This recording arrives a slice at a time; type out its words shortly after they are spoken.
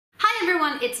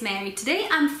everyone, it's Mary. Today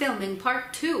I'm filming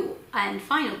part 2 and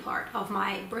final part of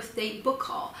my birthday book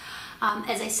haul.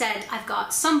 As I said, I've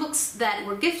got some books that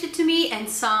were gifted to me and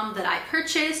some that I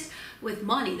purchased with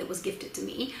money that was gifted to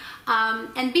me.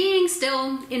 And being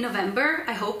still in November,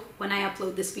 I hope, when I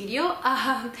upload this video,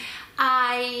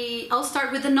 I'll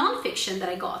start with the non-fiction that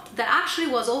I got that actually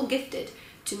was all gifted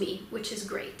to me, which is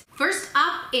great. First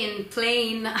up, in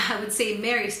plain, I would say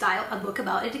Mary style, a book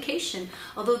about education.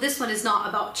 Although this one is not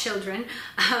about children.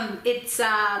 It's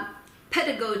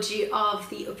Pedagogy of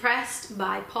the Oppressed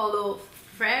by Paulo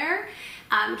Freire.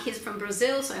 He's from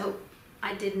Brazil, so I hope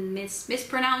I didn't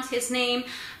mispronounce his name.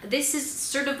 This is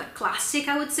sort of a classic,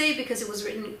 I would say, because it was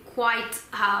written quite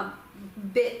a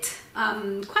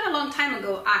long time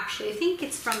ago, actually. I think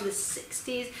it's from the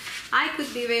 60s. I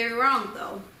could be very wrong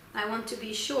though. I want to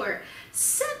be sure.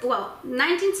 Well,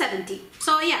 1970.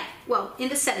 So yeah, well, in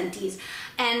the 70s.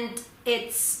 And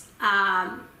it's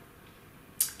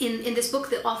in this book,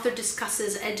 the author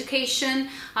discusses education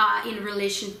in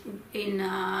relation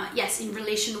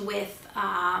with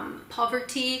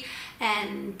poverty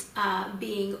and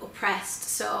being oppressed.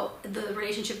 So the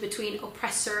relationship between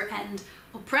oppressor and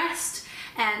oppressed,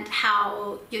 and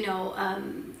how, you know,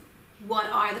 what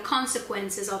are the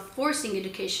consequences of forcing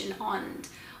education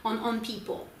on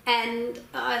people. And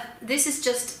this is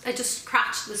just, I just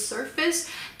scratched the surface.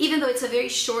 Even though it's a very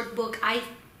short book, I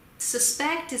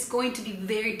suspect it's going to be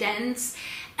very dense,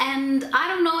 and I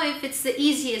don't know if it's the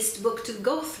easiest book to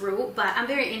go through, but I'm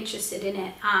very interested in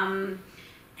it,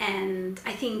 and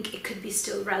I think it could be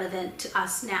still relevant to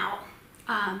us now.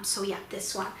 So yeah,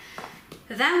 this one.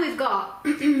 Then we've got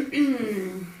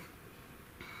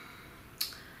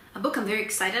a book I'm very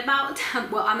excited about.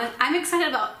 Well, I'm excited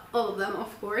about all of them,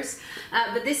 of course,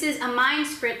 but this is A Mind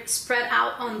Spread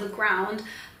Out on the Ground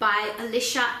by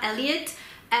Alicia, Elliott.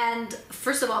 And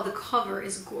first of all, the cover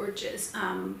is gorgeous,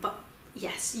 but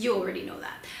yes, you already know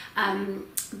that.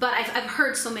 But I've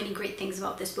heard so many great things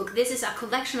about this book. This is a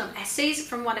collection of essays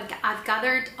from what I've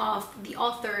gathered of the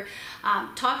author,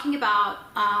 talking about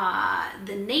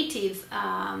the native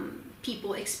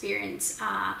people experience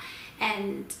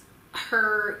and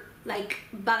her, like,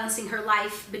 balancing her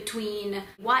life between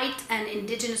white and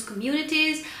indigenous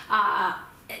communities.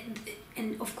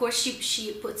 And of course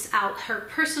she puts out her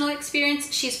personal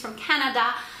experience. She's from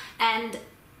Canada, and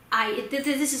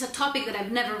this is a topic that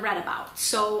I've never read about,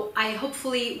 so I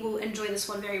hopefully will enjoy this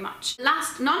one very much.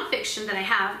 Last non-fiction that I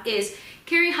have is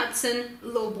Kerry, Hudson,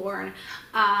 Lowborn,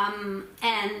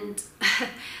 and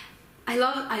I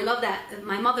love that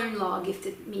my mother-in-law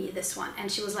gifted me this one,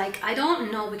 and she was like, I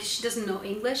don't know, because she doesn't know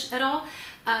English at all,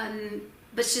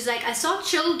 but she's like, I saw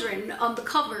children on the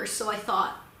cover, so I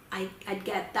thought I'd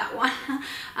get that one.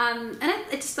 And I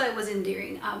just thought it was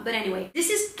endearing. But anyway, this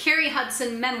is Kerry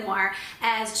Hudson memoir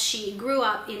as she grew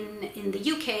up in the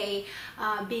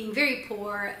UK, being very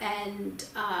poor, and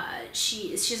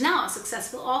she's now a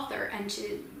successful author, and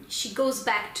she goes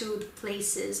back to the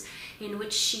places in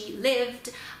which she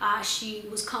lived. She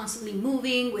was constantly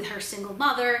moving with her single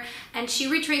mother, and she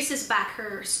retraces back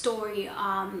her story,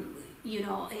 you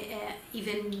know,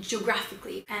 even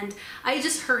geographically. And I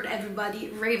just heard everybody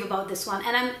rave about this one,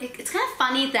 and it's kind of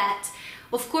funny that,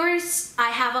 of course,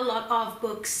 I have a lot of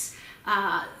books,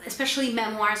 especially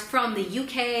memoirs from the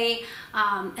UK,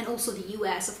 and also the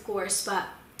US, of course, but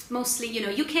mostly, you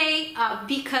know, UK,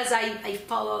 because I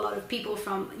follow a lot of people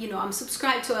from, you know, I'm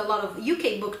subscribed to a lot of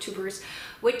UK booktubers,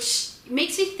 which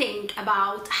makes me think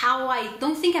about how I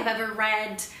don't think I've ever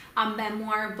read a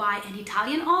memoir by an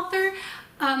Italian author.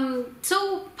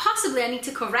 So possibly I need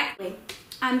to correct me.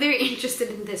 I'm very interested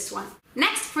in this one.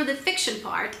 Next, for the fiction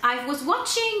part, I was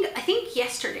watching, I think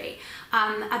yesterday,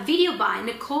 a video by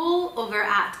Nicole over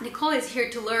at Nicole is Here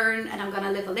to Learn, and I'm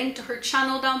gonna leave a link to her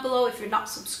channel down below. If you're not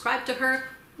subscribed to her,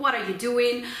 what are you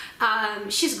doing?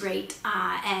 She's great,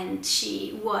 and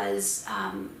she was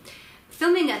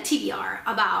filming a TBR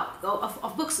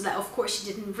of books that, of course,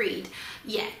 she didn't read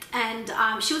yet, and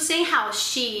she was saying how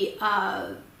she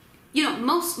you know,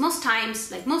 most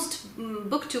times, like most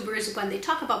booktubers, when they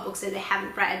talk about books that they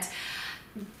haven't read,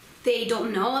 they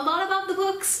don't know a lot about the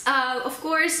books. Of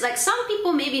course, like some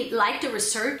people maybe like to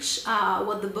research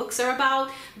what the books are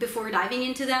about before diving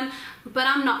into them, but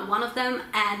I'm not one of them,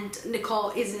 and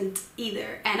Nicole isn't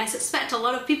either. And I suspect a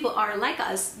lot of people are like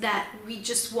us, that we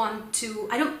just want to,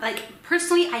 I don't, like,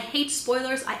 personally, I hate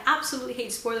spoilers. I absolutely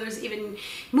hate spoilers, even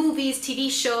movies,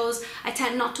 TV shows. I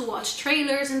tend not to watch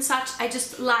trailers and such. I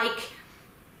just like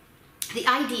the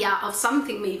idea of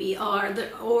something, maybe, or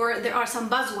there are some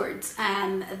buzzwords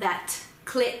that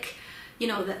click, you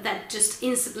know, that just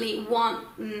instantly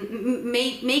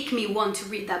make me want to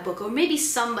read that book. Or maybe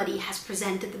somebody has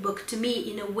presented the book to me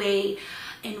in a way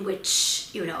in which,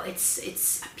 you know,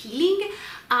 it's appealing.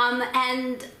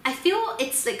 And I feel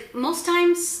it's like most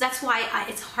times that's why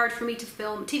it's hard for me to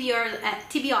film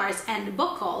TBRs and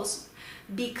book hauls,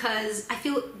 because I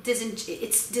feel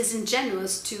it's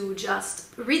disingenuous to just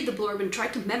read the blurb and try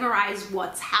to memorize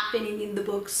what's happening in the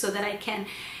book so that I can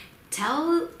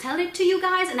tell it to you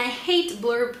guys. And I hate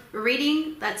blurb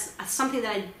reading. That's something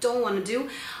that I don't want to do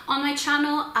on my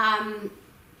channel.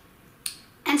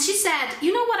 And she said,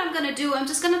 you know what I'm gonna do? I'm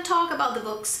just gonna talk about the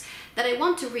books that I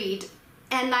want to read,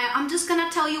 and I'm just gonna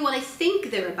tell you what I think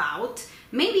they're about.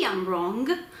 Maybe I'm wrong,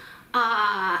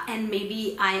 and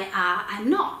maybe I'm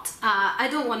not. I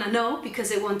don't want to know,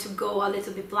 because I want to go a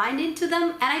little bit blind into them,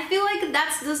 and I feel like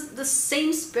that's the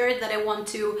same spirit that I want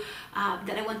to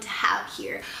have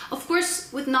here. Of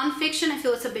course, with nonfiction, I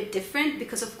feel it's a bit different,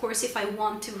 because of course, if I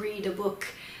want to read a book,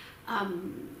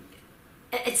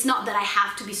 it's not that I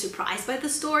have to be surprised by the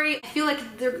story. I feel like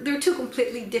they're two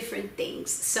completely different things.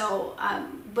 So,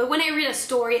 but when I read a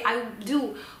story, I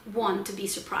do want to be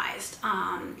surprised,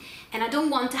 and I don't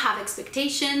want to have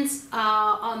expectations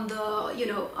on the, you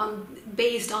know,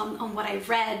 based on what I've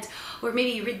read. Or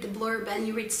maybe you read the blurb and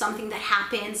you read something that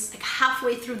happens like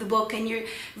halfway through the book, and you're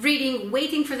reading,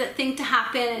 waiting for that thing to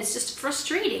happen, and it's just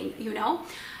frustrating, you know.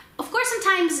 Of course,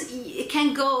 sometimes it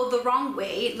can go the wrong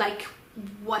way, like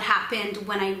what happened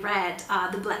when I read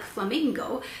The Black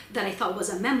Flamingo, that I thought was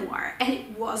a memoir, and it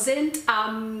wasn't,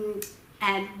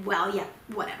 and well, yeah,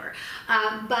 whatever.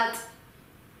 But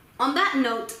on that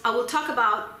note, I will talk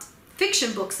about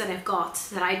fiction books that I've got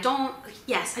that I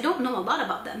don't know a lot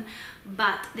about them,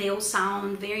 but they all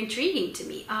sound very intriguing to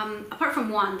me, apart from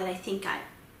one that I think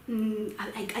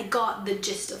I got the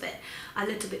gist of it a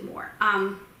little bit more.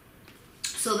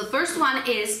 So the first one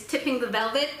is Tipping the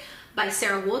Velvet by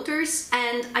Sarah Waters,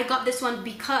 and I got this one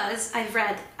because I've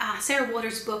read Sarah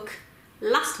Waters' book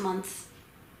last month,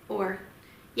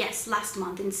 last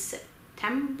month in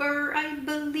September, I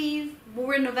believe.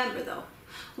 We're in November though.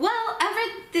 Well, I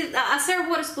read a Sarah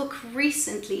Waters book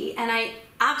recently, and I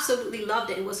absolutely loved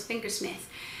it. It was Fingersmith.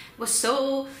 It was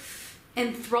so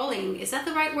enthralling, is that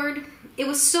the right word? It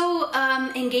was so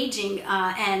engaging,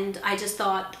 and I just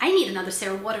thought I need another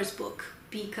Sarah Waters book,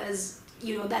 because,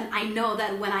 you know, then I know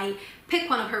that when I pick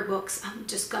one of her books, I'm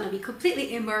just gonna be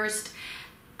completely immersed,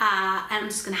 and I'm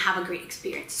just gonna have a great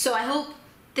experience. So I hope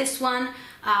this one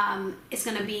is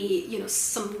gonna be, you know,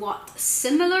 somewhat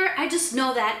similar. I just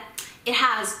know that it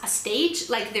has a stage,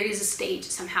 like there is a stage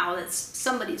somehow that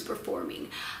somebody's performing,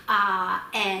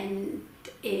 and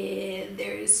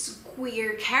there's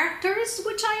queer characters,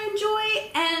 which I enjoy,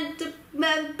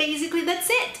 and basically that's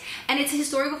it. And it's a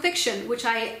historical fiction, which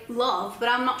I love, but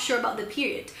I'm not sure about the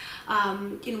period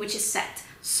in which it's set.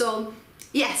 So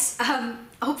yes,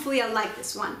 hopefully I'll like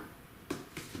this one.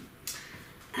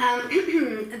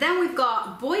 Then we've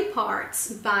got Boy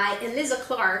Parts by Eliza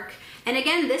Clark. And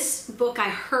again, this book I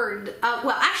heard,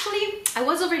 well, actually, I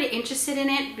was already interested in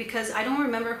it because I don't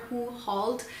remember who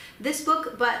hauled this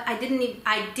book, but I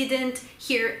didn't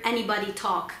hear anybody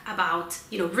talk about,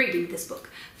 you know, reading this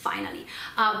book, finally.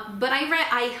 But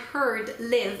I heard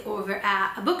Liv over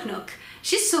at a Book Nook.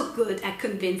 She's so good at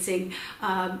convincing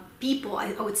people,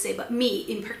 I would say, but me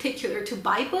in particular, to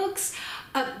buy books.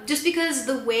 Just because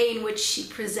the way in which she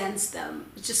presents them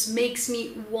just makes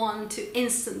me want to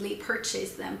instantly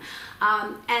purchase them.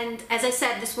 And as I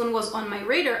said, this one was on my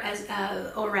radar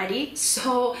already.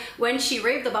 So when she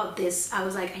raved about this, I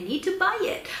was like, I need to buy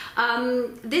it.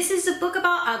 This is a book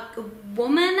about a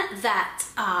woman that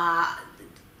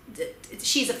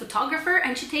she's a photographer,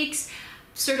 and she takes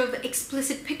sort of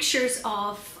explicit pictures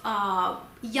of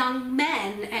young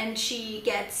men, and she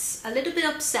gets a little bit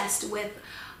obsessed with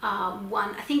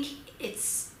one. I think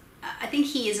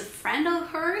he is a friend of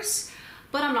hers,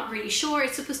 but I'm not really sure.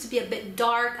 It's supposed to be a bit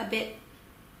dark, a bit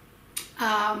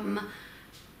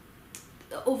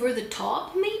over the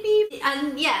top maybe,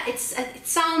 and yeah, it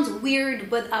sounds weird,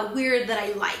 but weird that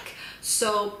I like.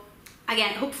 So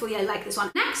again, hopefully I like this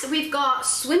one. Next we've got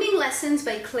Swimming Lessons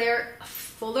by Claire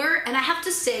Fuller, and I have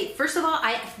to say, first of all,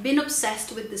 I've been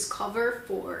obsessed with this cover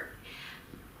for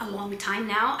a long time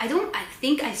now. I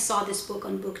think I saw this book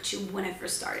on BookTube when I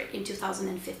first started in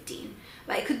 2015,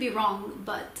 but I could be wrong,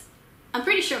 but I'm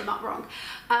pretty sure I'm not wrong.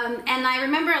 And I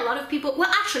remember a lot of people,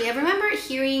 well, actually, I remember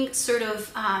hearing sort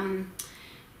of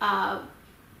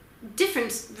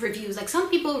different reviews. Like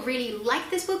some people really liked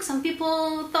this book, some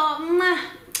people thought,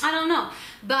 I don't know.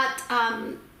 But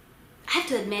I have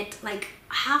to admit, like,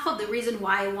 half of the reason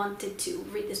why I wanted to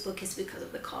read this book is because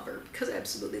of the cover, because I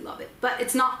absolutely love it. But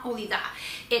it's not only that.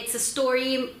 It's a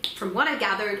story, from what I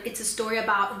gathered, it's a story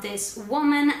about this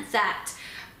woman that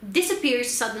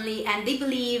disappears suddenly, and they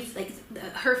believe, like,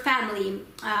 her family,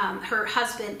 her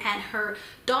husband and her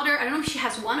daughter, I don't know if she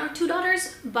has 1 or 2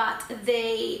 daughters, but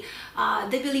they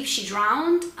believe she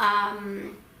drowned,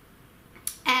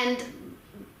 and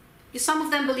some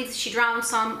of them believe she drowned,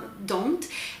 some don't.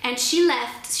 And she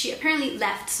apparently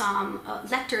left some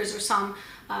letters or some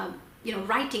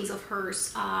writings of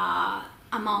hers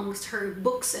amongst her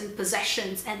books and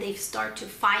possessions, and they start to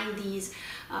find these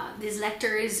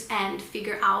letters and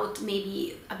figure out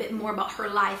maybe a bit more about her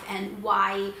life and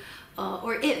why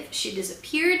or if she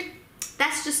disappeared.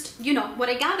 That's just, what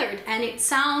I gathered, and it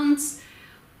sounds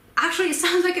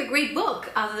like a great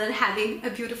book, other than having a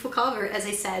beautiful cover, as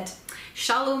I said.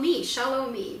 Shallow me, shallow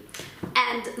me.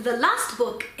 And the last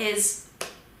book is,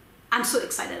 I'm so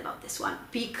excited about this one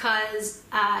because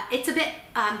it's a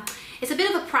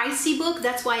bit of a pricey book.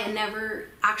 That's why I never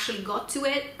actually got to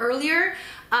it earlier.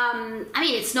 I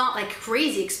mean, it's not like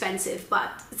crazy expensive,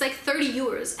 but it's like 30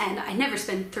 euros, and I never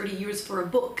spend 30 euros for a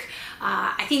book.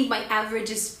 I think my average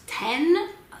is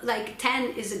 10. Like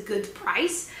 10 is a good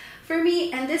price for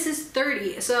me, and this is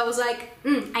 30. So I was like,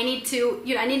 I need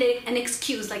an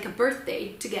excuse, like a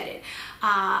birthday, to get it.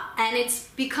 And it's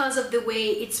because of the way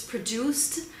it's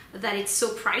produced that it's so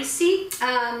pricey.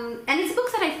 And it's a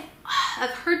book that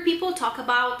I've heard people talk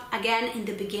about, again, in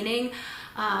the beginning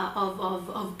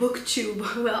of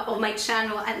BookTube, well, of my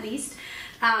channel at least.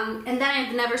 And then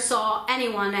I never saw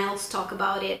anyone else talk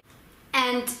about it.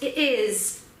 And it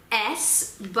is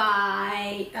S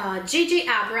by J.J.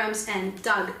 Abrams and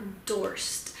Doug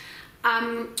Dorst.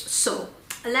 So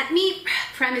let me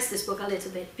premise this book a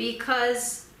little bit,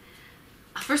 because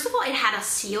first of all, it had a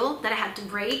seal that I had to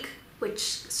break, which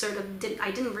sort of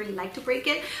I didn't really like to break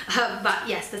it, but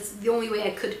yes, that's the only way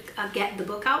I could get the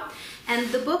book out. And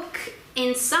the book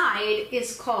inside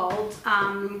is called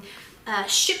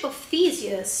Ship of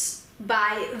Theseus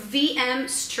by V.M.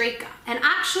 Straka. And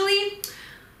actually,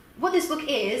 what this book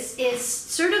is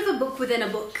sort of a book within a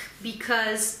book,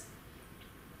 because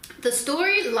the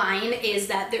storyline is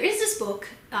that there is this book,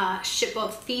 Ship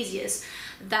of Theseus,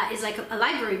 that is like a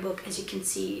library book, as you can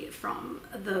see from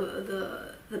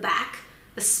the back,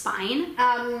 the spine,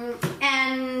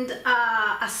 and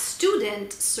a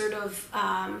student sort of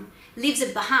leaves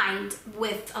it behind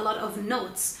with a lot of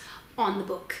notes on the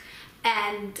book.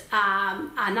 And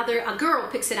a girl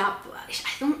picks it up.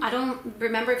 I don't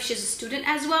remember if she's a student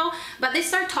as well, but they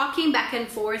start talking back and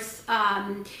forth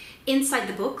inside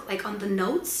the book, like on the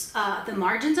notes, the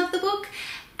margins of the book.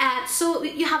 And so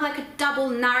you have like a double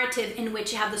narrative in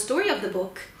which you have the story of the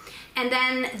book, and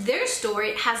then their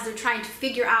story as they're trying to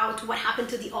figure out what happened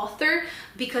to the author,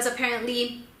 because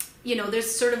apparently,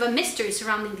 there's sort of a mystery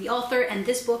surrounding the author and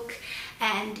this book,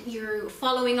 and you're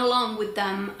following along with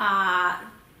them,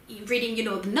 reading,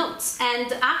 the notes.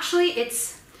 And actually,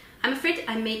 I'm afraid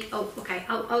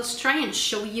I'll try and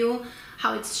show you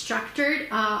how it's structured.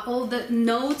 All the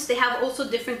notes, they have also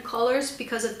different colors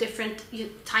because of different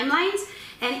timelines,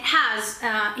 and it has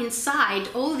inside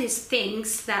all these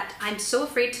things that I'm so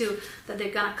afraid that they're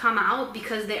gonna come out,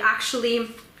 because they have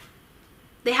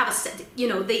a set,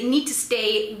 they need to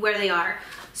stay where they are.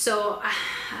 So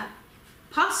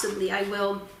possibly I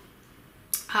will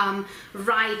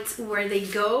write where they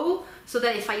go, so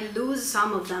that if I lose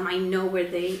some of them, I know where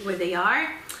they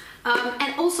are.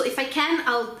 And also, if I can,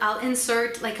 I'll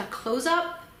insert like a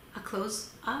close-up, a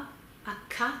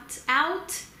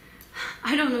cut-out.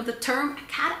 I don't know the term, a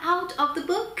cut-out of the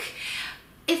book.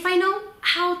 If I know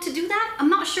how to do that, I'm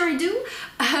not sure I do,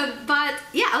 but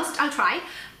yeah, I'll try.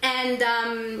 And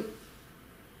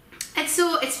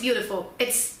it's beautiful.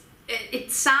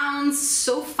 It sounds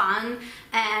so fun,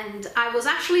 and I was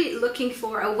actually looking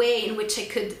for a way in which I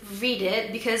could read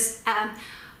it, because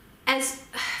as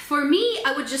for me,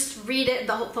 I would just read it,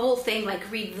 the whole thing, like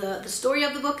read the story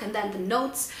of the book and then the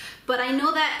notes. But I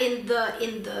know that in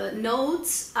the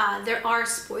notes there are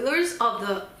spoilers of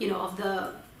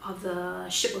the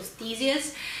Ship of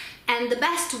Theseus. And the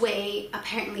best way,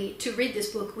 apparently, to read this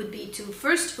book would be to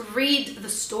first read the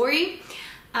story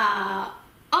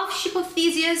of Ship of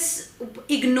Theseus,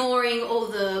 ignoring all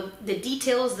the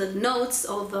details, the notes,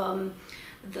 all the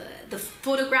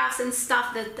photographs and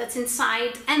stuff that's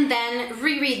inside, and then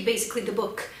reread basically the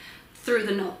book through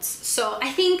the notes. So I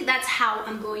think that's how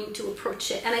I'm going to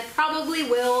approach it, and I probably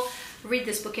will read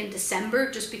this book in December,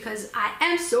 just because I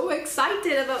am so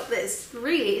excited about this.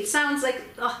 Really, it sounds like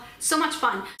so much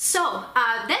fun. So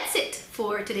that's it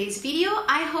for today's video.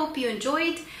 I hope you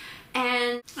enjoyed,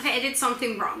 And okay, I did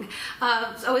something wrong.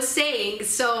 I was saying,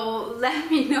 so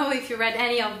let me know if you read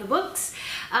any of the books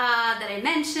that I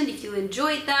mentioned, if you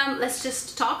enjoyed them. Let's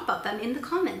just talk about them in the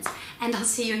comments, and I'll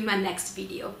see you in my next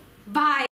video. Bye!